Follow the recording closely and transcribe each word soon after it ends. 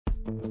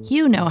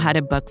You know how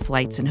to book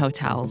flights and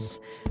hotels.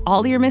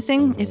 All you're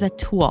missing is a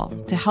tool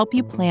to help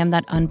you plan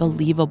that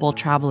unbelievable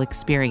travel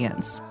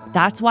experience.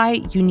 That's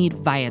why you need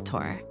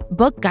Viator.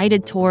 Book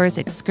guided tours,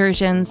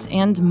 excursions,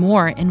 and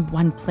more in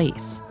one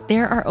place.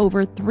 There are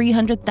over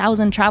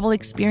 300,000 travel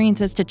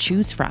experiences to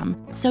choose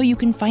from, so you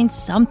can find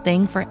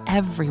something for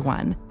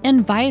everyone.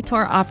 And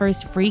Viator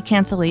offers free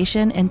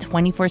cancellation and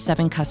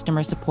 24/7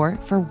 customer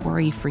support for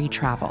worry-free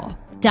travel.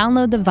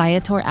 Download the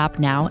Viator app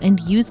now and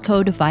use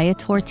code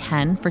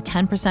Viator10 for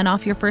 10%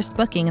 off your first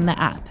booking in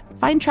the app.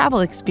 Find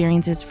travel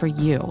experiences for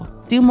you.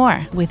 Do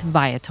more with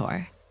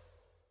Viator.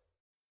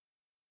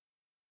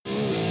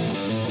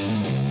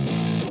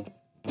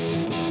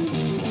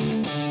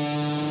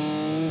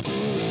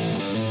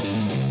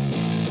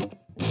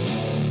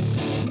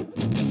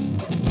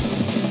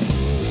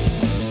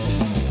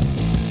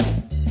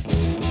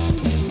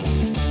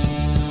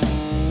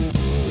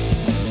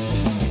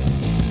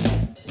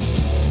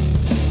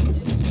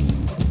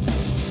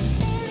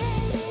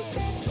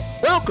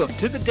 Welcome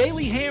to the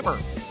Daily Hammer,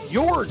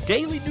 your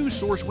daily news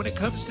source when it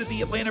comes to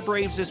the Atlanta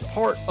Braves as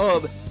part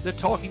of the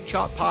Talking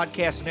Chop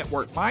Podcast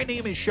Network. My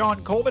name is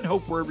Sean Coleman.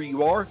 Hope wherever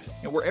you are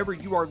and wherever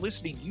you are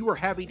listening, you are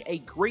having a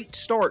great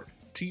start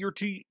to your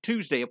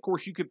Tuesday. Of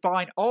course, you can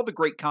find all the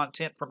great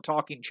content from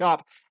Talking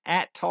Chop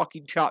at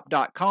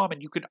TalkingChop.com,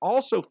 and you can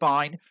also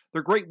find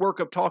the great work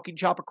of Talking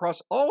Chop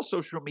across all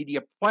social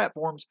media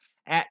platforms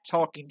at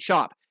Talking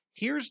Chop.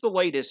 Here's the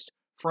latest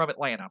from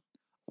Atlanta.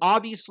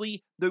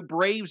 Obviously, the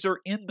Braves are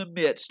in the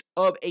midst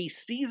of a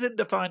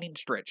season-defining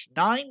stretch.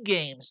 9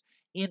 games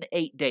in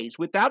 8 days.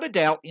 Without a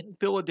doubt, in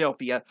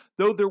Philadelphia,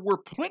 though there were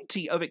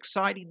plenty of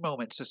exciting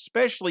moments,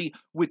 especially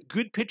with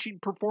good pitching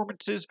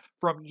performances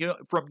from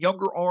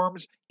younger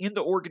arms in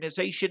the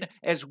organization,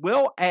 as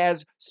well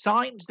as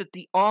signs that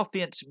the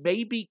offense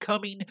may be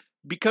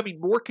becoming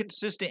more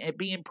consistent and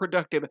being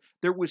productive.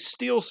 There was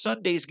still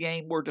Sunday's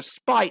game where,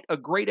 despite a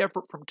great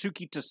effort from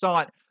Touki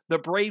Toussaint, the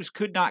Braves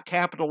could not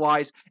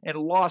capitalize and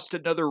lost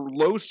another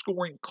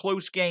low-scoring,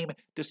 close game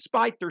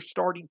despite their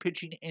starting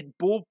pitching and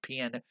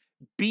bullpen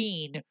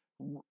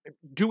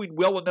doing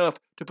well enough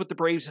to put the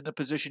Braves in a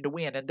position to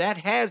win. And that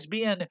has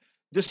been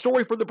the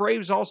story for the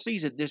Braves all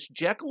season, this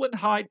Jekyll and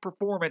Hyde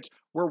performance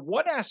where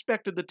one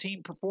aspect of the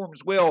team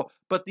performs well,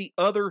 but the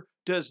other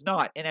does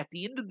not. And at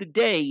the end of the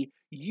day,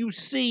 you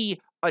see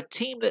a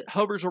team that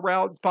hovers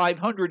around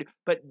 500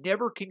 but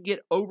never can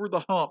get over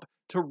the hump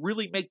to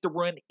really make the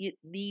run it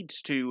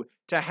needs to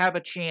have a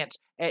chance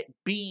at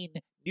being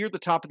near the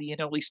top of the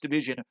NL East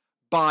division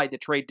by the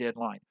trade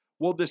deadline.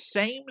 Well, the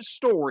same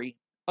story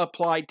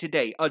applied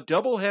today. A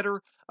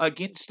doubleheader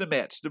against the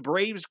Mets. The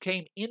Braves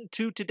came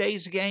into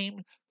today's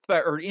doubleheader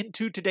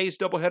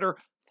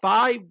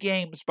 5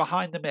 games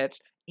behind the Mets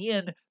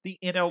in the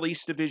NL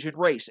East division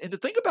race. And the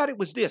thing about it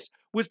was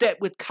that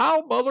with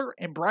Kyle Muller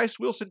and Bryce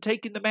Wilson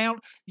taking the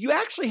mound, you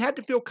actually had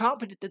to feel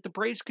confident that the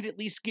Braves could at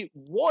least get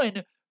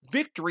one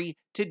victory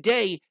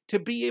today to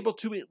be able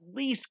to at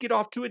least get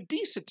off to a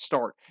decent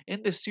start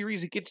in this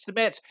series against the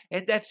Mets.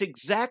 And that's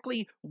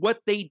exactly what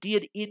they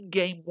did in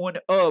Game 1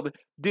 of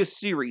this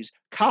series.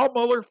 Kyle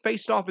Muller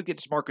faced off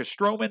against Marcus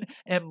Stroman,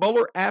 and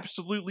Muller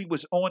absolutely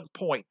was on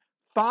point.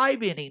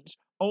 5 innings,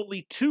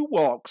 only 2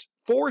 walks,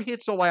 4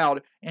 hits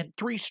allowed, and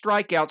 3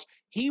 strikeouts.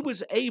 He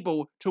was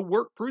able to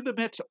work through the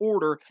Mets'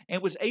 order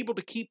and was able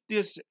to keep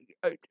this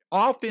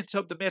offense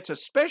of the Mets,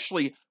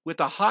 especially with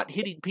a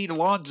hot-hitting Pete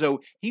Alonso,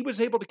 he was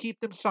able to keep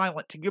them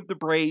silent to give the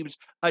Braves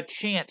a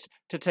chance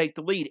to take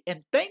the lead.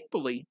 And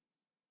thankfully,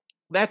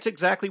 that's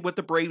exactly what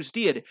the Braves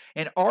did.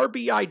 An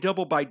RBI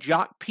double by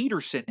Jock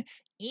Peterson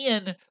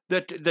in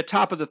the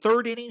top of the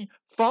 3rd inning,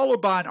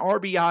 followed by an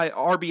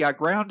RBI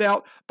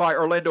groundout by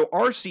Orlando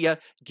Arcia,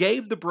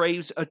 gave the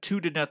Braves a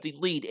 2-0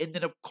 lead. And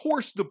then, of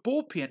course, the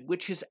bullpen,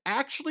 which has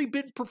actually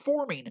been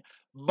performing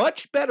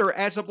much better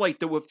as of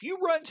late. Though a few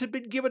runs have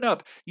been given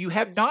up, you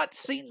have not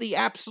seen the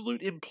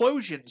absolute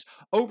implosions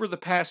over the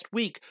past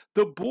week.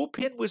 The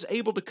bullpen was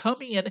able to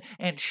come in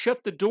and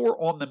shut the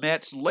door on the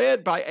Mets,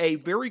 led by a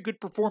very good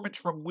performance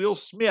from Will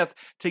Smith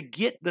to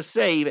get the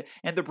save,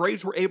 and the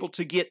Braves were able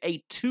to get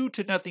a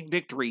 2-0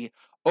 victory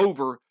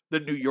over the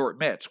New York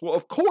Mets. Well,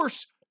 of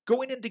course,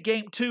 going into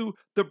Game 2,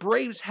 the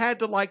Braves had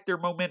to like their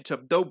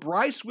momentum. Though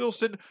Bryce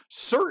Wilson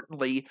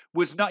certainly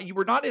you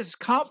were not as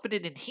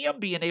confident in him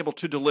being able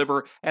to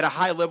deliver at a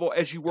high level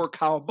as you were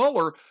Kyle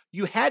Muller,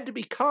 you had to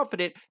be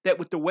confident that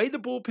with the way the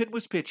bullpen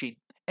was pitching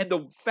and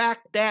the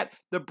fact that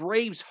the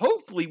Braves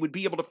hopefully would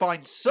be able to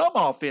find some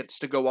offense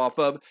to go off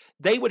of,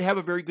 they would have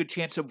a very good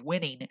chance of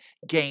winning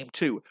Game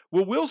 2.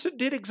 Well, Wilson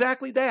did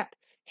exactly that.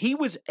 He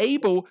was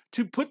able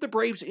to put the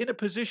Braves in a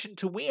position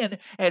to win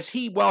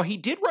while he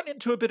did run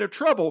into a bit of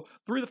trouble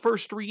through the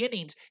first 3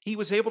 innings, he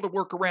was able to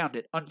work around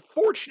it.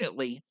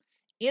 Unfortunately,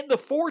 in the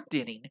 4th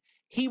inning,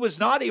 he was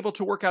not able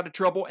to work out of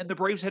trouble, and the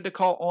Braves had to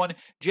call on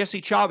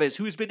Jesse Chavez,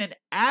 who has been an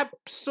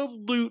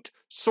absolute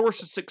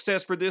source of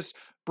success for this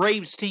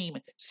Braves team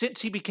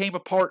since he became a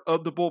part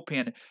of the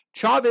bullpen.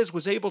 Chavez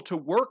was able to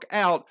work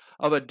out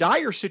of a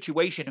dire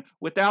situation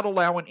without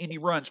allowing any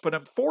runs. But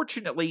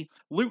unfortunately,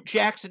 Luke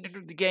Jackson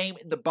entered the game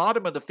in the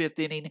bottom of the 5th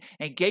inning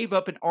and gave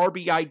up an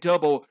RBI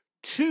double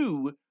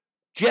to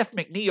Jeff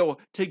McNeil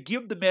to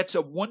give the Mets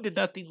a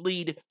 1-0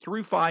 lead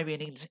through 5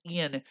 innings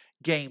in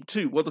Game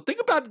 2. Well, the thing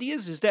about it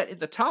is that in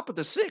the top of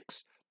the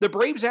 6th, the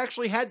Braves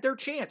actually had their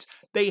chance.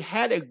 They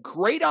had a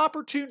great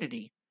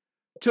opportunity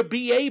to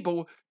be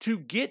able to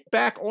get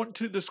back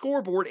onto the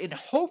scoreboard and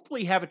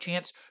hopefully have a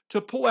chance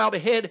to pull out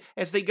ahead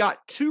as they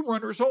got 2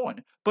 runners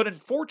on. But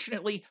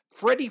unfortunately,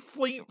 Freddie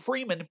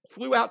Freeman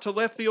flew out to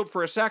left field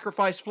for a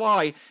sacrifice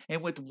fly,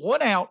 and with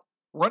 1 out,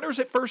 runners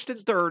at first and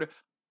third,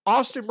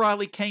 Austin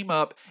Riley came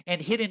up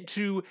and hit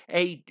into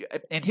a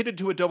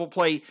double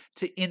play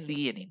to end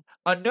the inning.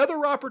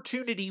 Another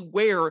opportunity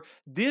where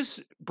this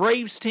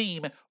Braves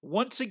team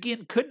once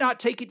again could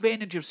not take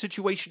advantage of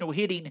situational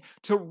hitting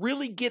to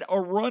really get a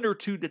run or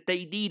two that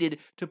they needed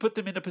to put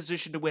them in a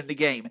position to win the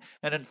game.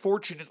 And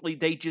unfortunately,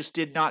 they just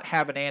did not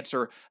have an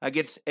answer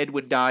against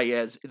Edwin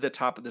Diaz in the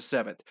top of the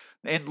 7th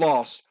and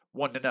lost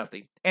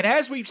 1-0. And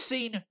as we've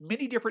seen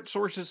many different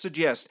sources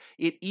suggest,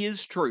 it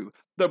is true.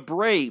 The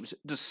Braves,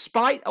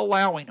 despite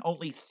allowing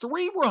only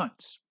 3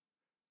 runs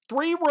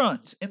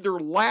in their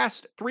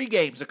last 3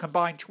 games, a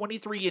combined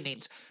 23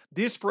 innings,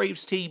 this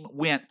Braves team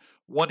went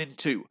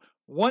 1-2.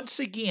 Once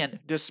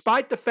again,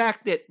 despite the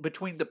fact that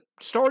between the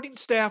starting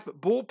staff,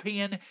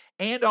 bullpen,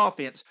 and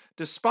offense,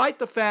 despite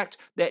the fact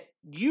that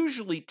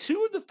usually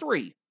 2 of the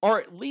 3 are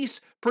at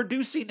least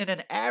producing at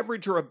an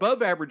average or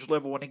above average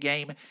level in a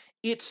game,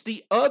 it's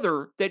the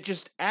other that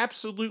just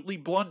absolutely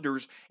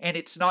blunders, and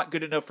it's not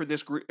good enough for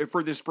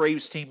this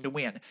Braves team to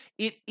win.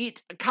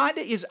 It kind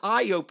of is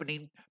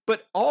eye-opening,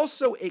 but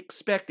also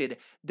expected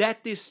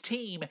that this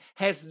team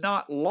has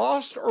not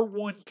lost or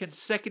won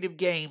consecutive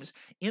games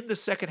in the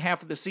second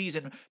half of the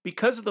season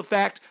because of the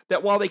fact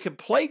that while they can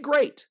play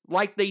great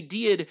like they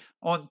did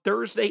on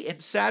Thursday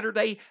and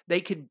Saturday, they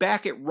can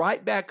back it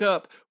right back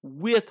up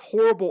with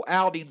horrible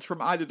outings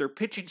from either their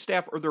pitching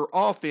staff or their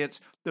offense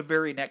the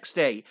very next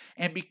day.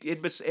 And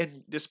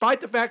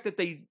despite the fact that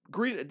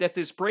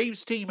this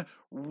Braves team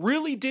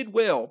really did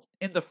well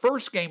in the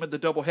first game of the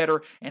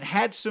doubleheader and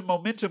had some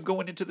momentum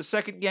going into the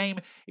second game,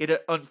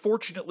 it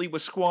unfortunately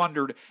was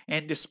squandered.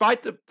 And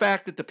despite the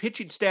fact that the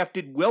pitching staff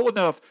did well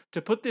enough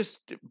to put this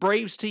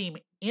Braves team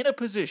in a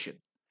position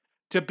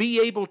to be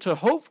able to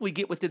hopefully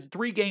get within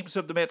 3 games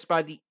of the Mets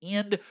by the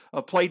end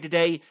of play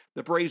today,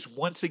 the Braves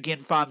once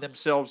again find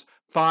themselves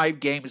 5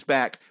 games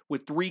back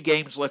with 3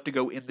 games left to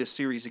go in this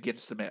series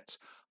against the Mets.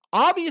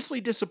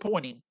 Obviously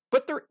disappointing,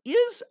 but there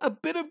is a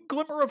bit of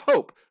glimmer of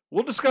hope.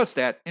 We'll discuss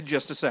that in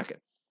just a second.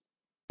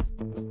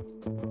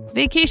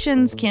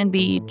 Vacations can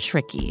be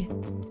tricky.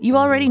 You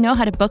already know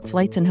how to book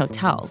flights and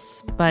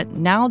hotels, but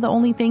now the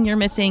only thing you're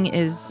missing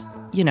is,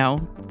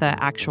 the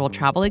actual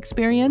travel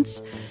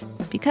experience.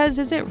 Because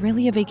is it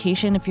really a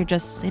vacation if you're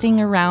just sitting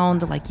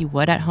around like you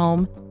would at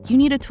home? You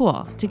need a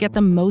tool to get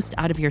the most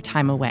out of your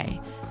time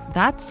away.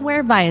 That's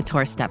where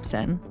Viator steps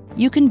in.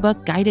 You can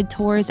book guided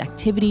tours,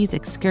 activities,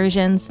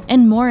 excursions,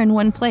 and more in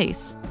one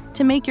place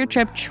to make your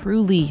trip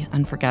truly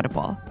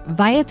unforgettable.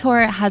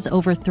 Viator has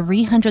over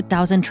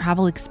 300,000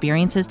 travel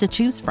experiences to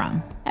choose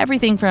from.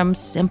 Everything from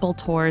simple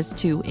tours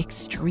to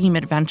extreme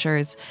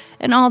adventures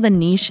and all the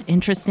niche,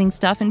 interesting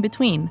stuff in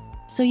between.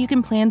 So you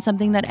can plan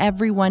something that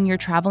everyone you're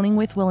traveling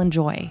with will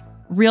enjoy.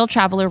 Real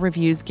traveler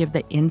reviews give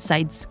the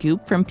inside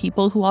scoop from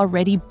people who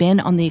already been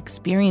on the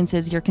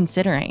experiences you're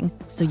considering,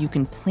 so you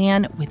can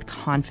plan with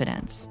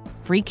confidence.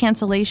 Free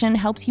cancellation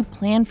helps you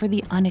plan for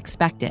the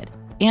unexpected.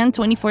 And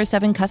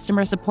 24/7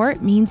 customer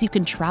support means you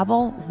can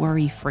travel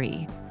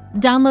worry-free.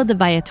 Download the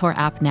Viator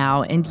app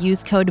now and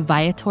use code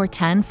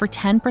Viator10 for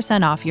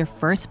 10% off your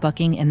first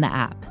booking in the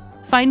app.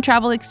 Find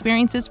travel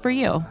experiences for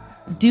you.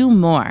 Do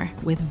more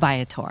with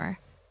Viator.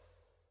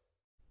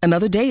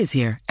 Another day is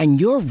here,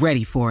 and you're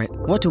ready for it.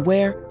 What to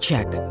wear?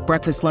 Check.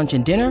 Breakfast, lunch,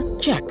 and dinner?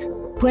 Check.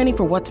 Planning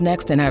for what's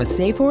next and how to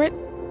save for it?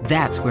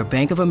 That's where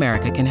Bank of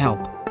America can help.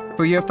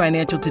 For your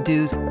financial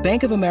to-dos,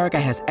 Bank of America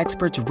has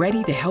experts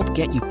ready to help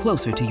get you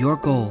closer to your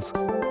goals.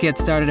 Get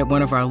started at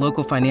one of our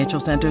local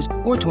financial centers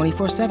or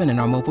 24/7 in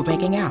our mobile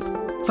banking app.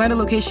 Find a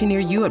location near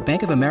you at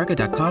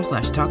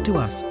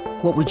bankofamerica.com/talktous.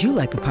 What would you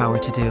like the power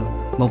to do?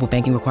 Mobile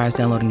banking requires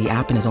downloading the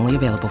app and is only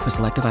available for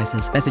select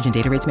devices. Message and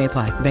data rates may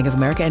apply. Bank of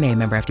America NA,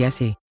 member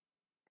FDIC.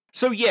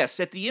 So yes,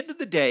 at the end of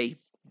the day,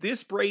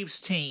 this Braves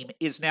team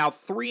is now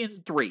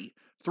 3-3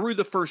 through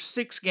the first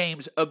 6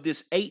 games of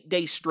this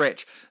 8-day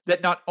stretch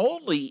that not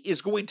only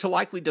is going to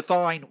likely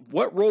define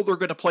what role they're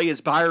going to play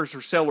as buyers or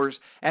sellers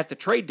at the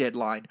trade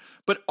deadline,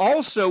 but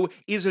also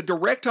is a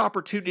direct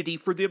opportunity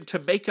for them to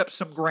make up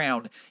some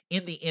ground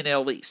in the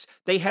NL East.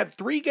 They have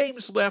 3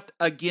 games left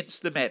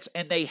against the Mets,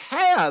 and they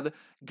have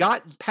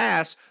gotten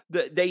past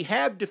they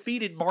have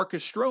defeated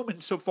Marcus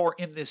Stroman so far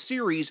in this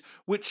series,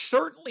 which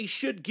certainly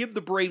should give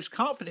the Braves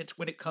confidence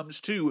when it comes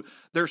to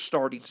their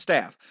starting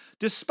staff.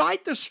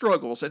 Despite the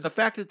struggles and the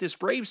fact that this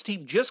Braves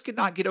team just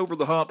cannot get over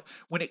the hump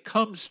when it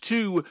comes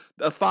to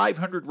a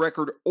 500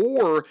 record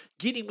or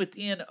getting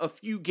within a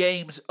few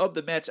games of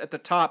the Mets at the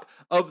top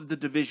of the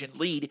division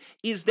lead,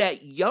 is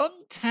that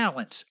young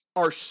talents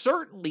are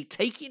certainly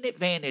taking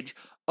advantage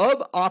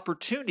of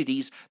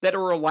opportunities that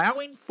are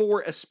allowing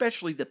for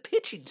especially the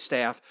pitching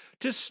staff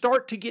to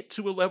start to get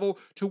to a level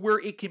to where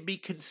it can be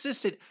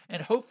consistent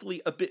and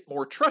hopefully a bit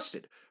more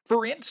trusted.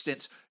 For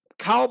instance,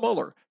 Kyle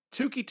Muller,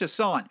 Touki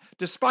Toussaint,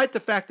 despite the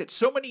fact that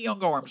so many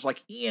young arms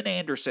like Ian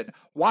Anderson,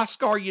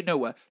 Huascar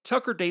Ynoa,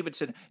 Tucker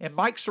Davidson, and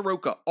Mike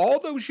Soroka, all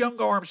those young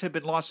arms have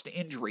been lost to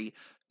injury.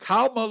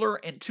 Kyle Muller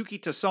and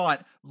Touki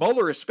Toussaint,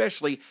 Muller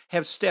especially,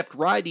 have stepped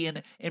right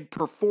in and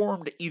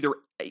performed either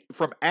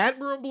from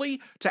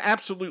admirably to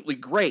absolutely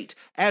great,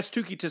 as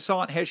Touki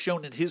Toussaint has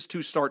shown in his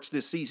 2 starts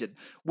this season.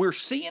 We're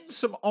seeing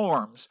some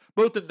arms,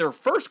 both in their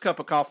first cup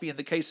of coffee in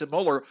the case of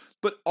Muller,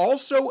 but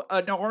also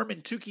an arm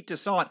in Touki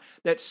Toussaint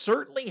that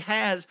certainly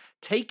has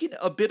taken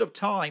a bit of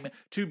time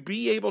to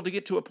be able to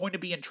get to a point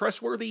of being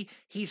trustworthy.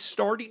 He's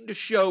starting to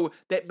show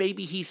that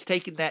maybe he's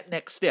taken that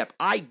next step.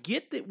 I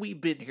get that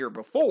we've been here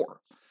before,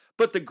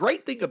 but the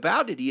great thing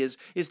about it is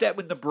that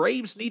when the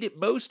Braves need it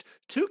most,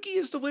 Touki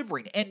is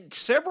delivering, and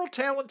several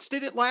talents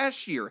did it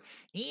last year.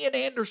 Ian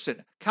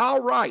Anderson,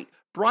 Kyle Wright,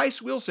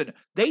 Bryce Wilson,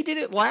 they did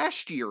it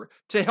last year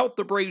to help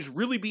the Braves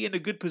really be in a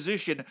good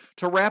position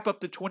to wrap up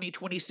the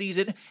 2020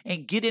 season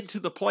and get into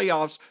the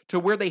playoffs to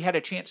where they had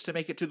a chance to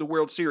make it to the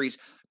World Series.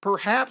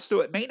 Perhaps, though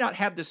it may not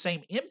have the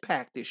same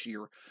impact this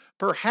year,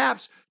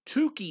 perhaps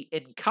Touki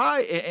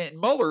and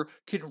Muller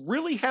can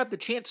really have the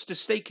chance to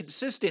stay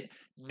consistent,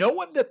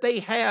 knowing that they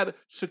have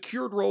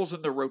secured roles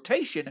in the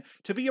rotation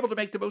to be able to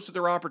make the most of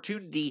their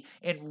opportunity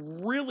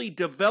and really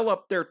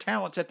develop their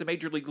talents at the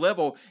major league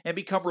level and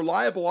become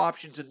reliable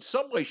options in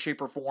some way,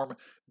 shape, or form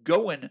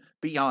going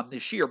beyond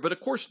this year. But of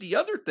course, the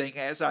other thing,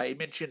 as I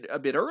mentioned a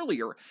bit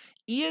earlier,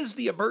 is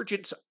the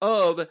emergence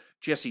of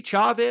Jesse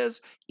Chavez,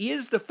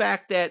 is the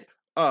fact that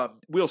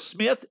Will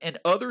Smith and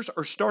others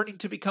are starting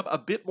to become a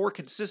bit more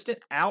consistent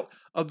out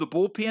of the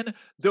bullpen.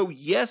 Though,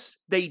 yes,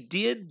 they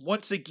did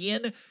once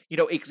again,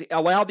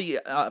 allow the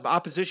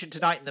opposition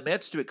tonight in the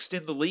Mets to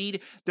extend the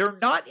lead. They're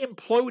not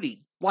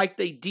imploding like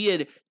they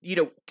did,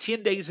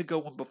 10 days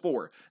ago and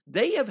before.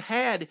 They have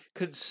had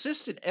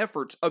consistent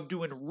efforts of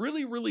doing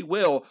really, really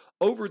well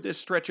over this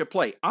stretch of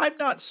play. I'm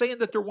not saying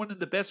that they're one of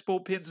the best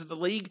bullpens in the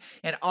league,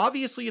 and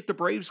obviously if the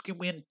Braves can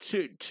win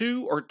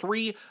two or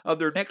three of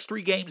their next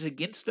 3 games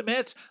against the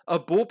Mets, a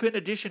bullpen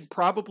addition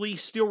probably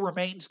still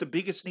remains the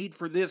biggest need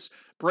for this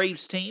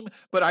Braves team.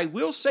 But I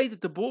will say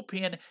that the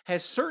bullpen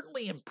has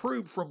certainly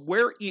improved from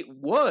where it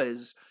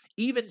was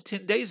even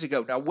 10 days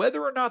ago. Now,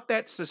 whether or not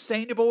that's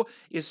sustainable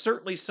is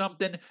certainly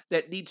something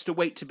that needs to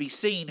wait to be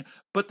seen,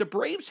 but the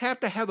Braves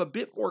have to have a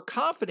bit more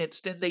confidence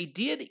than they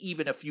did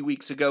even a few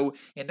weeks ago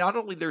in not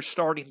only their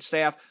starting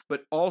staff,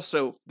 but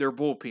also their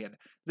bullpen.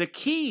 The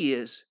key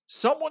is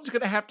someone's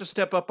going to have to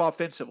step up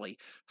offensively.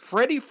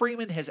 Freddie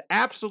Freeman has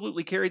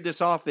absolutely carried this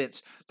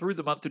offense through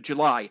the month of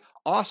July.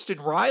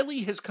 Austin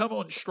Riley has come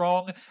on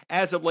strong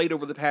as of late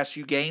over the past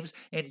few games,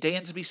 and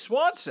Dansby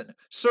Swanson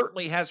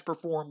certainly has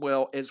performed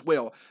well as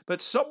well.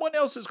 But someone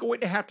else is going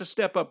to have to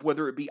step up,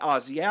 whether it be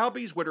Ozzie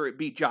Albies, whether it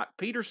be Jock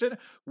Peterson,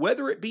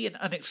 whether it be an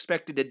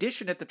unexpected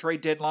addition at the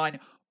trade deadline,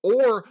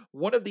 or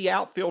one of the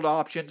outfield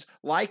options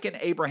like an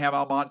Abraham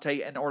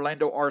Almonte, an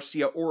Orlando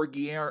Arcia, or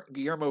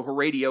Guillermo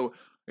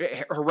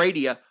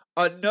Heredia.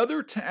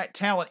 Another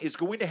talent is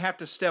going to have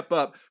to step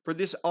up for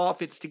this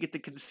offense to get the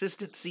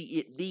consistency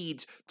it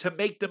needs to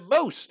make the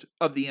most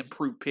of the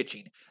improved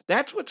pitching.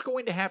 That's what's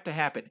going to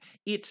happen.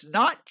 It's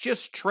not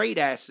just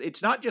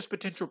it's not just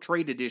potential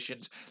trade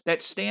additions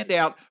that stand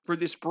out for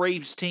this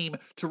Braves team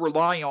to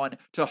rely on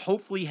to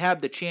hopefully have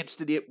the chance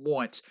that it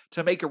wants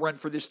to make a run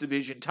for this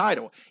division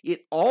title.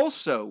 It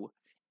also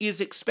is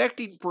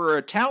expecting for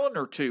a talent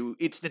or two,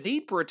 it's the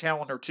need for a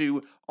talent or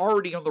two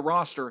already on the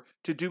roster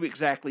to do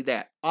exactly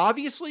that.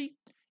 Obviously,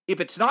 if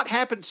it's not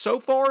happened so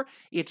far,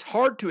 it's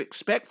hard to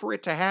expect for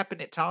it to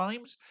happen at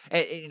times,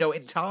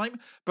 in time,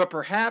 but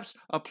perhaps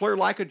a player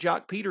like a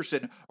Jock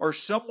Peterson or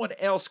someone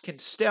else can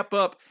step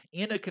up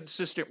in a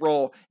consistent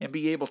role and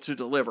be able to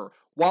deliver.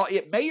 While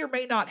it may or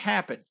may not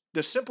happen,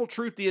 the simple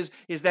truth is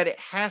that it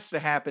has to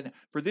happen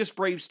for this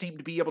Braves team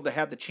to be able to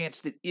have the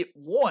chance that it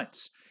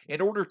wants in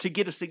order to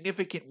get a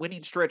significant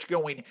winning stretch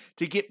going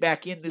to get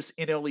back in this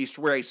NL East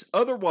race.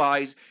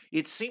 Otherwise,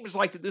 it seems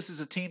like that this is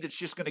a team that's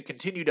just going to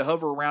continue to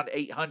hover around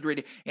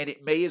 800, and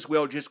it may as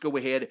well just go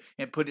ahead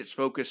and put its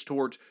focus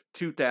towards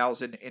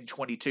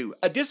 2022.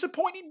 A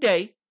disappointing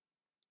day,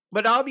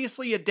 but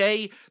obviously a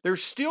day,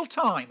 there's still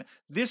time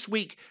this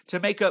week to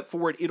make up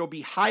for it. It'll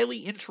be highly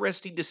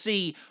interesting to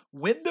see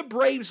when the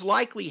Braves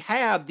likely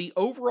have the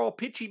overall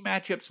pitching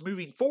matchups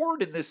moving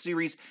forward in this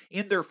series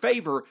in their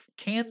favor.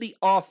 Can the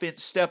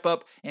offense step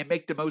up and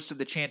make the most of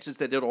the chances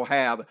that it'll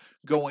have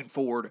going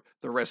forward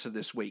the rest of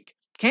this week?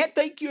 Can't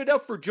thank you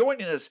enough for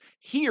joining us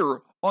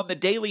here on the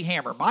Daily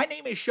Hammer. My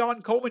name is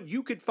Sean Coleman.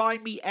 You can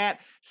find me at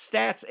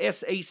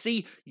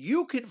StatsSAC.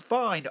 You can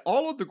find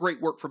all of the great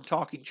work from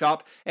Talking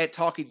Chop at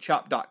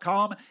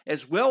TalkingChop.com,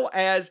 as well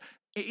as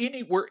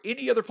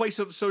any other place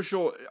on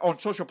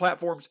social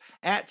platforms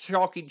at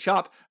Talking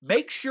Chop.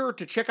 Make sure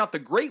to check out the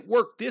great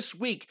work this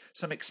week,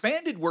 some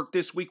expanded work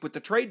this week with the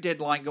trade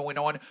deadline going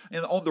on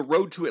the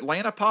Road to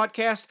Atlanta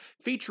podcast,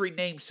 featuring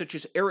names such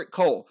as Eric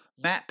Cole,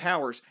 Matt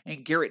Powers,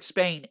 and Garrett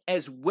Spain,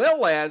 as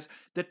well as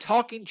the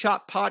Talking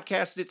Chop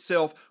podcast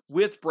itself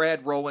with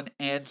Brad Rowland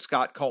and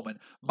Scott Coleman.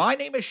 My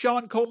name is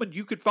Sean Coleman.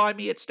 You could find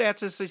me at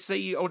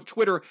StatsSAC on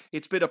Twitter.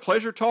 It's been a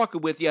pleasure talking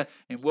with you,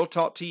 and we'll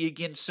talk to you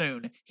again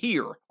soon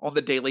here on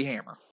the Daily Hammer.